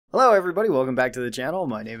Hello everybody, welcome back to the channel.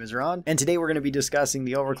 My name is Ron, and today we're going to be discussing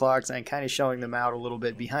the overclocks and kind of showing them out a little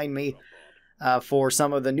bit behind me for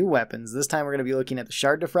some of the new weapons. This time we're going to be looking at the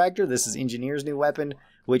Shard Diffractor. This is Engineer's new weapon,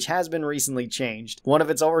 which has been recently changed. One of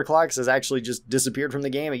its overclocks has actually just disappeared from the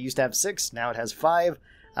game. It used to have 6, now it has 5.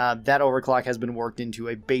 That overclock has been worked into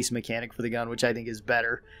a base mechanic for the gun, which I think is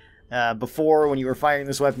better. Before, when you were firing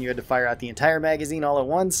this weapon, you had to fire out the entire magazine all at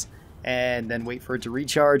once, and then wait for it to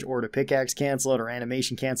recharge, or to pickaxe cancel it, or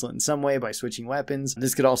animation cancel it in some way by switching weapons.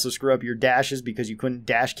 This could also screw up your dashes because you couldn't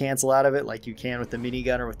dash cancel out of it like you can with the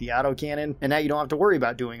minigun or with the autocannon. And now you don't have to worry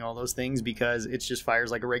about doing all those things because it just fires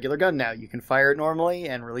like a regular gun now. You can fire it normally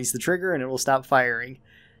and release the trigger and it will stop firing.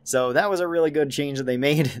 So that was a really good change that they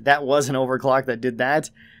made. That was an overclock that did that,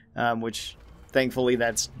 which thankfully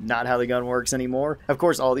that's not how the gun works anymore. Of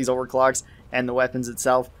course, all these overclocks and the weapons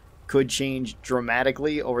itself could change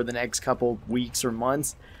dramatically over the next couple weeks or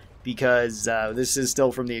months because this is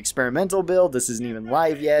still from the experimental build. This isn't even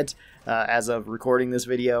live yet as of recording this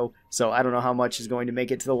video, so I don't know how much is going to make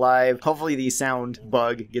it to the live. Hopefully the sound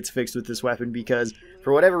bug gets fixed with this weapon because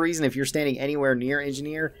for whatever reason, if you're standing anywhere near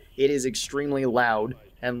Engineer, it is extremely loud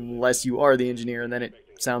unless you are the Engineer, and then it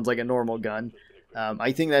sounds like a normal gun.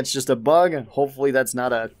 I think that's just a bug. Hopefully that's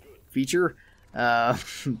not a feature.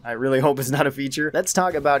 I really hope it's not a feature. Let's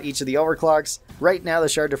talk about each of the overclocks. Right now the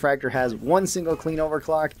Shard Diffractor has one single clean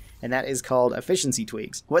overclock, and that is called efficiency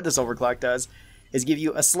tweaks. What this overclock does is give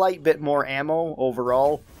you a slight bit more ammo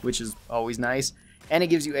overall, which is always nice, and it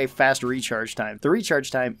gives you a faster recharge time. The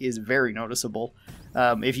recharge time is very noticeable.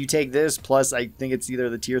 If you take this, plus I think it's either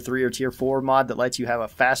the tier 3 or tier 4 mod that lets you have a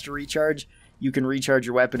faster recharge, you can recharge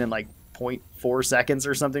your weapon in like 0.4 seconds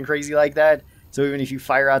or something crazy like that. So even if you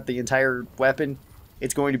fire out the entire weapon,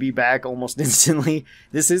 it's going to be back almost instantly.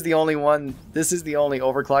 This is the only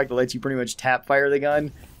overclock that lets you pretty much tap fire the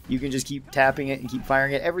gun. You can just keep tapping it and keep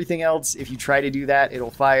firing it. Everything else, if you try to do that,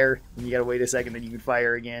 it'll fire, and you gotta wait a second, then you can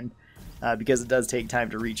fire again, because it does take time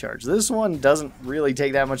to recharge. This one doesn't really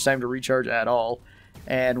take that much time to recharge at all.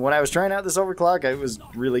 And when I was trying out this overclock, it was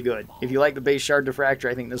really good. If you like the base Shard Diffractor,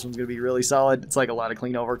 I think this one's going to be really solid. It's like a lot of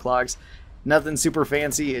clean overclocks. Nothing super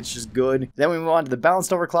fancy, it's just good. Then we move on to the balanced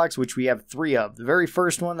overclocks, which we have 3 of. The very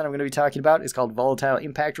first one that I'm going to be talking about is called Volatile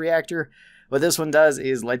Impact Reactor. What this one does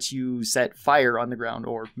is lets you set fire on the ground,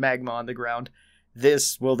 or magma on the ground.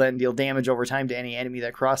 This will then deal damage over time to any enemy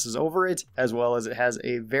that crosses over it, as well as it has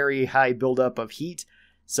a very high buildup of heat.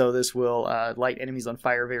 So this will light enemies on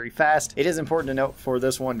fire very fast. It is important to note for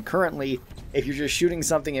this one, currently, if you're just shooting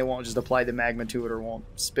something, it won't just apply the magma to it or won't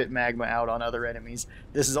spit magma out on other enemies.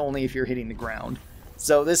 This is only if you're hitting the ground.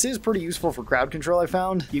 So this is pretty useful for crowd control, I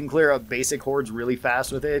found. You can clear up basic hordes really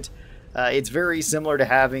fast with it. It's very similar to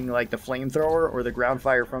having like the flamethrower or the ground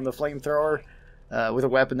fire from the flamethrower. With a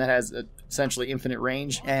weapon that has essentially infinite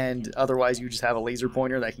range, and otherwise you just have a laser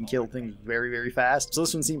pointer that can kill things very, very fast. So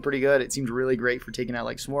this one seemed pretty good. It seemed really great for taking out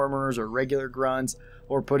like swarmers or regular grunts,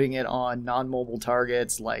 or putting it on non-mobile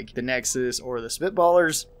targets like the Nexus or the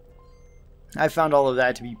Spitballers. I found all of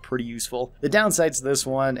that to be pretty useful. The downsides to this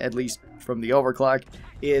one, at least from the overclock,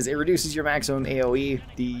 is it reduces your maximum AoE.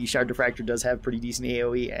 The Shard Diffractor does have pretty decent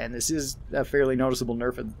AoE, and this is a fairly noticeable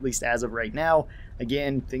nerf, at least as of right now.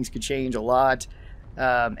 Again, things could change a lot.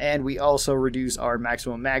 And we also reduce our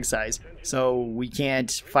maximum mag size, so we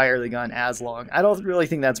can't fire the gun as long. I don't really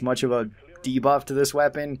think that's much of a debuff to this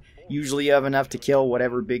weapon. Usually you have enough to kill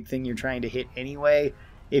whatever big thing you're trying to hit anyway.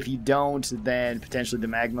 If you don't, then potentially the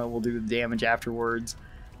magma will do the damage afterwards.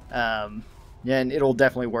 And it'll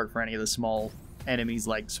definitely work for any of the small enemies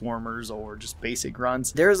like swarmers or just basic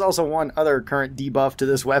grunts. There is also one other current debuff to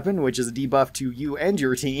this weapon, which is a debuff to you and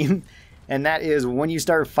your team. And that is when you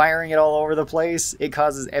start firing it all over the place, it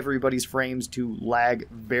causes everybody's frames to lag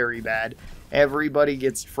very bad. Everybody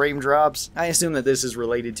gets frame drops. I assume that this is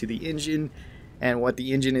related to the engine and what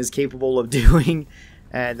the engine is capable of doing,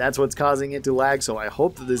 and that's what's causing it to lag. So I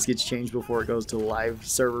hope that this gets changed before it goes to the live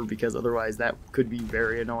server, because otherwise that could be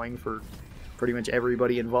very annoying for pretty much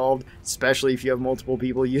everybody involved, especially if you have multiple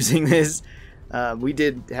people using this. We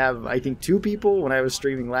did have, I think, 2 people when I was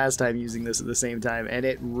streaming last time using this at the same time, and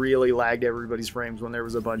it really lagged everybody's frames when there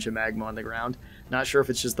was a bunch of magma on the ground. Not sure if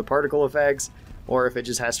it's just the particle effects, or if it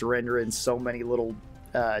just has to render in so many little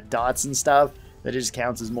dots and stuff that it just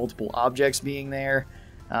counts as multiple objects being there.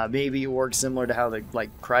 Maybe it works similar to how the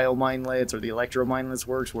cryo minelets or the electro minelets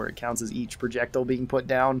works, where it counts as each projectile being put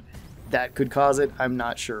down. That could cause it, I'm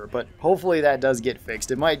not sure, but hopefully that does get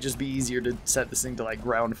fixed. It might just be easier to set this thing to like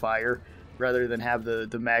ground fire, rather than have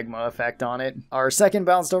the magma effect on it. Our second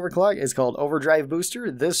balanced overclock is called Overdrive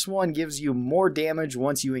Booster. This one gives you more damage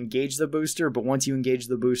once you engage the booster, but once you engage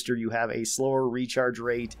the booster, you have a slower recharge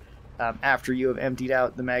rate after you have emptied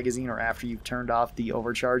out the magazine or after you've turned off the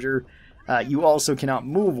overcharger. You also cannot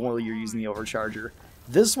move while you're using the overcharger.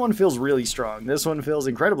 This one feels really strong. This one feels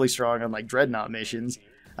incredibly strong on like Dreadnought missions.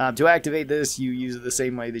 To activate this, you use it the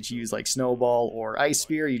same way that you use like Snowball or Ice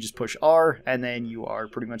Spear. You just push R, and then you are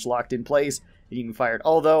pretty much locked in place, and you can fire it.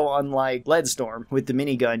 Although, unlike Leadstorm, with the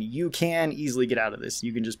minigun, you can easily get out of this.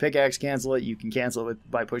 You can just pickaxe cancel it, you can cancel it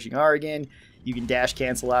by pushing R again, you can dash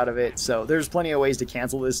cancel out of it, so there's plenty of ways to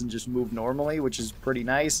cancel this and just move normally, which is pretty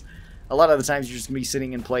nice. A lot of the times you're just going to be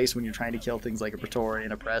sitting in place when you're trying to kill things like a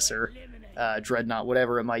Praetorian, Oppressor, Dreadnought,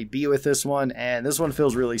 whatever it might be with this one, and this one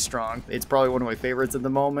feels really strong. It's probably one of my favorites at the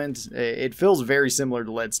moment. It feels very similar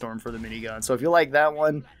to Leadstorm for the minigun, so if you like that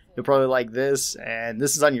one, you'll probably like this, and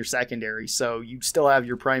this is on your secondary, so you still have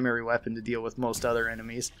your primary weapon to deal with most other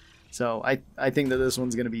enemies. So I think that this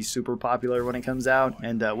one's going to be super popular when it comes out,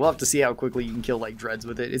 and we'll have to see how quickly you can kill like dreads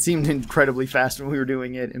with it. It seemed incredibly fast when we were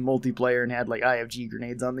doing it in multiplayer and had like IFG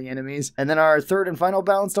grenades on the enemies. And then our third and final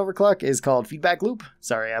balanced overclock is called Feedback Loop.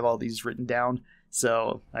 Sorry, I have all these written down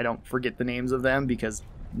so I don't forget the names of them because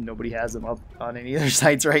nobody has them up on any of their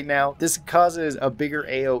sites right now. This causes a bigger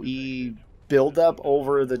AoE buildup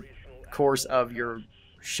over the course of your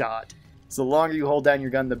shot. So the longer you hold down your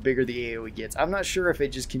gun, the bigger the AoE gets. I'm not sure if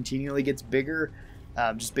it just continually gets bigger,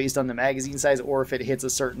 just based on the magazine size, or if it hits a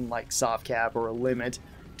certain like soft cap or a limit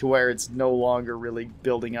to where it's no longer really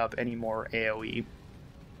building up any more AoE.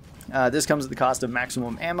 This comes at the cost of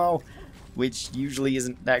maximum ammo, which usually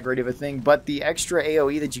isn't that great of a thing, but the extra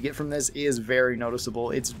AoE that you get from this is very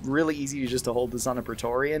noticeable. It's really easy just to hold this on a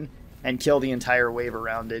Praetorian and kill the entire wave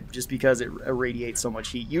around it, just because it irradiates so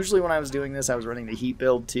much heat. Usually when I was doing this, I was running the heat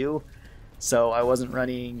build too. So I wasn't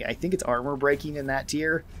running, I think it's armor breaking in that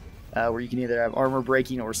tier, where you can either have armor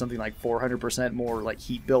breaking or something like 400% more like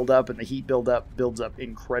heat buildup, and the heat buildup builds up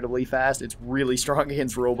incredibly fast. It's really strong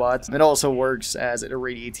against robots. It also works as it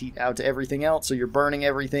irradiates heat out to everything else, so you're burning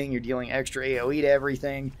everything, you're dealing extra AoE to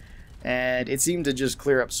everything, and it seemed to just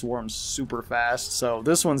clear up swarms super fast, so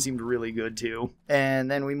this one seemed really good too. And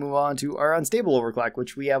then we move on to our unstable overclock,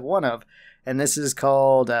 which we have one of. And this is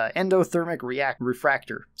called Endothermic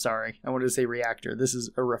Refractor. Sorry, I wanted to say reactor. This is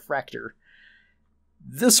a refractor.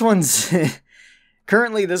 This one's...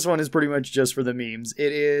 Currently, this one is pretty much just for the memes.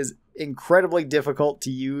 It is incredibly difficult to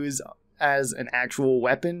use as an actual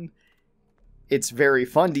weapon. It's very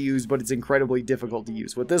fun to use, but it's incredibly difficult to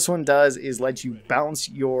use. What this one does is let you bounce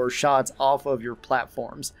your shots off of your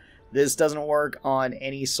platforms. This doesn't work on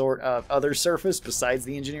any sort of other surface besides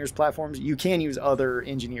the engineer's platforms. You can use other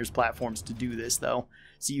engineer's platforms to do this though.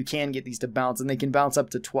 So you can get these to bounce, and they can bounce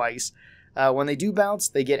up to twice. When they do bounce,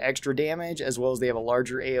 they get extra damage as well as they have a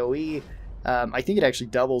larger AoE. I think it actually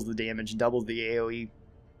doubles the damage and doubles the AoE,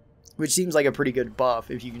 which seems like a pretty good buff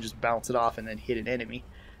if you can just bounce it off and then hit an enemy.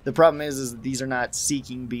 The problem is that these are not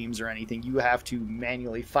seeking beams or anything. You have to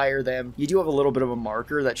manually fire them. You do have a little bit of a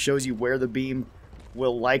marker that shows you where the beam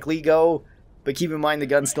will likely go, but keep in mind the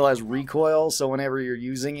gun still has recoil, so whenever you're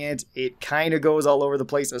using it, it kind of goes all over the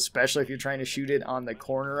place, especially if you're trying to shoot it on the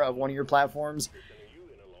corner of one of your platforms.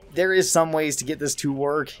 There is some ways to get this to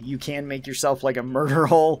work. You can make yourself like a murder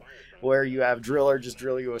hole, where you have driller just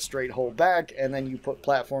drill you a straight hole back, and then you put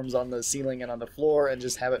platforms on the ceiling and on the floor and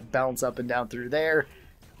just have it bounce up and down through there.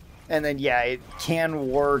 And then, yeah, it can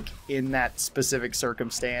work in that specific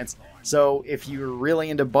circumstance. So if you're really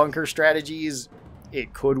into bunker strategies,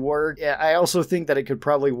 it could work. Yeah, I also think that it could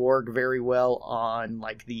probably work very well on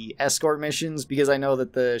like the escort missions, because I know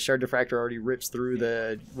that the Shard Diffractor already rips through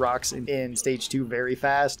the rocks in stage 2 very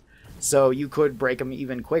fast. So you could break them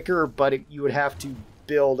even quicker, but you would have to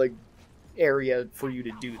build a area for you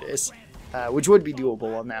to do this, which would be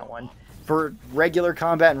doable on that one. For regular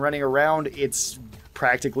combat and running around, it's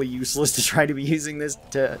practically useless to try to be using this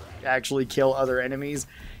to actually kill other enemies.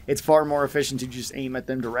 It's far more efficient to just aim at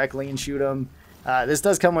them directly and shoot them. This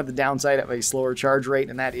does come with the downside of a slower charge rate,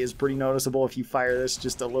 and that is pretty noticeable. If you fire this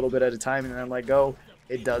just a little bit at a time and then let go,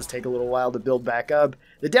 it does take a little while to build back up.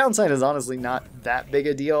 The downside is honestly not that big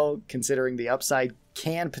a deal, considering the upside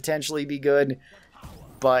can potentially be good.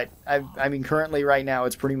 But, I mean, currently right now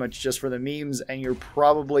it's pretty much just for the memes, and you're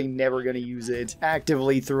probably never going to use it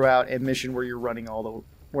actively throughout a mission where you're running all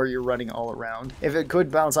around. If it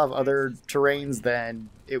could bounce off other terrains, then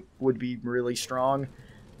it would be really strong.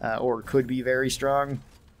 Or could be very strong,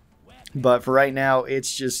 but for right now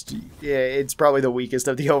it's just, yeah, it's probably the weakest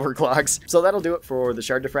of the overclocks. So that'll do it for the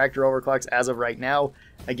Shard Diffractor overclocks as of right now.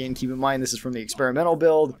 Again, keep in mind this is from the experimental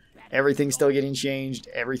build. Everything's still getting changed.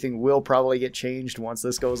 Everything will probably get changed once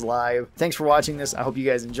this goes live. Thanks for watching this. I hope you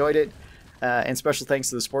guys enjoyed it. And special thanks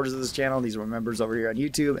to the supporters of this channel. These are my members over here on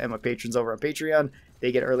YouTube and my patrons over on Patreon.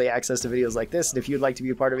 They get early access to videos like this, and if you'd like to be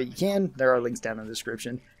a part of it, you can. There are links down in the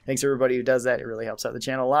description. Thanks to everybody who does that. It really helps out the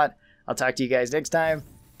channel a lot. I'll talk to you guys next time.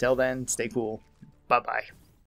 Till then, stay cool. Bye-bye.